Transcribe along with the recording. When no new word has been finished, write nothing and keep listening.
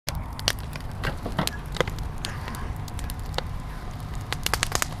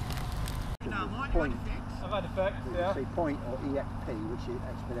point. I've had effect, yeah. Say point or EXP, which is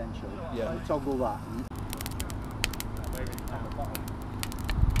exponential. Yeah. You toggle that.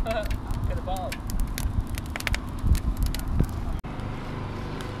 Get a bottle.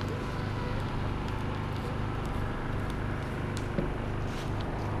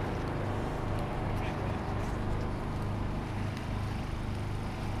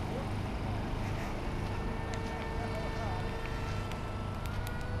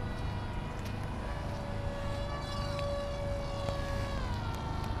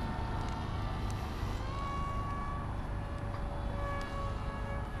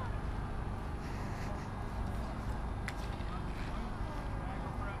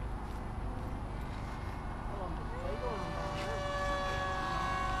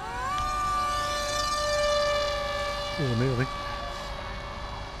 Oh, nearly.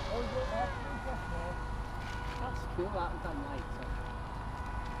 That's cool, that was done light.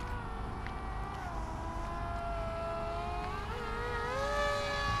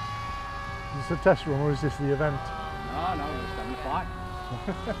 Is this a test run or is this the event? No, no, we're just having a fight.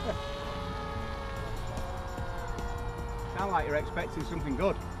 Sound like you're expecting something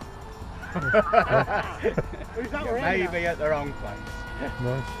good. Maybe at the wrong place.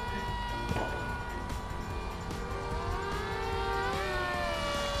 Nice.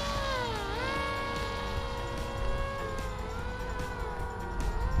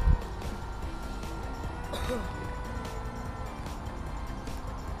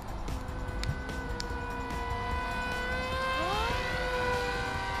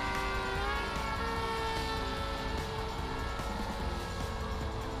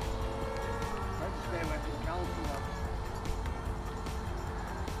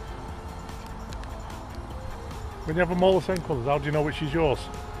 When you have them all the same colours, how do you know which is yours?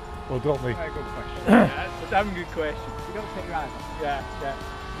 Or don't they? Very good question. Yeah, it's a damn good question. You don't take your eyes off. Yeah, yeah.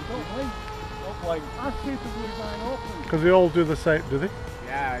 You don't blink. Don't blink. I see people with mine open. Because they all do the same, do they?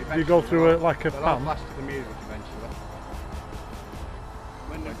 Yeah, Do you go through it like a they'll all pan? flash to the music eventually.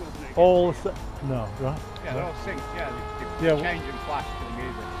 When they're good, they All the same? No, right? yeah, they're all synced. Yeah, they Yeah, change and flash to the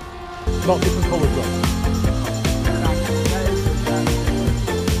music. Not different colours though.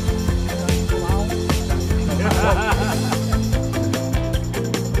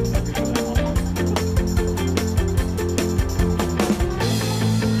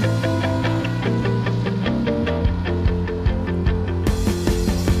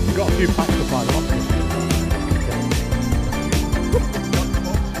 You've got a few packs to find them.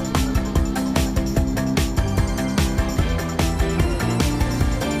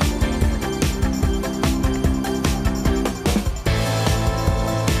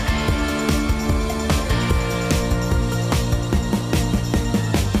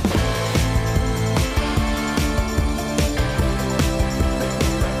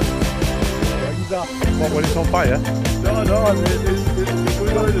 What, when it's on fire? No, it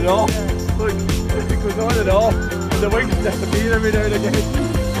goes on and off. Look, it goes on and off. And the wings disappear every now and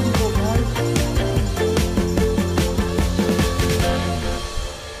again.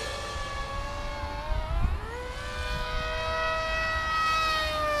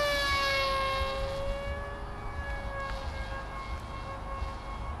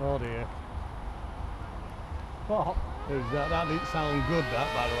 Oh dear. What? Is that? That didn't sound good,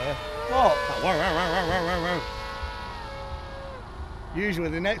 that, by the way. What? Usually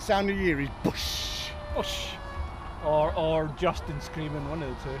the next sound you hear is bush. Bush. Or Justin screaming, one of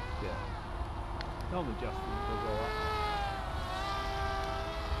the two. Yeah. Normally Justin does all that.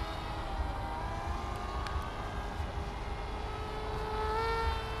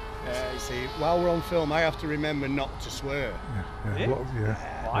 See, while we're on film, I have to remember not to swear. Yeah, Yeah?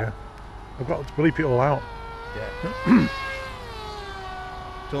 Why? yeah. I've got to bleep it all out. Yeah.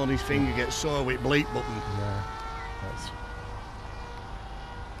 Tony's finger gets sore with bleep button. Yeah, that's.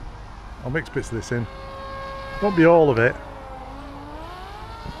 I'll mix bits of this in. Won't be all of it.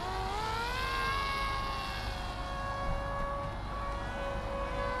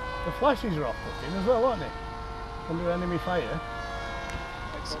 The flashes are off putting as well, aren't they? Under enemy fire.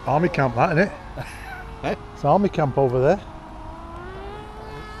 It's army camp, that, isn't it? It's army camp over there.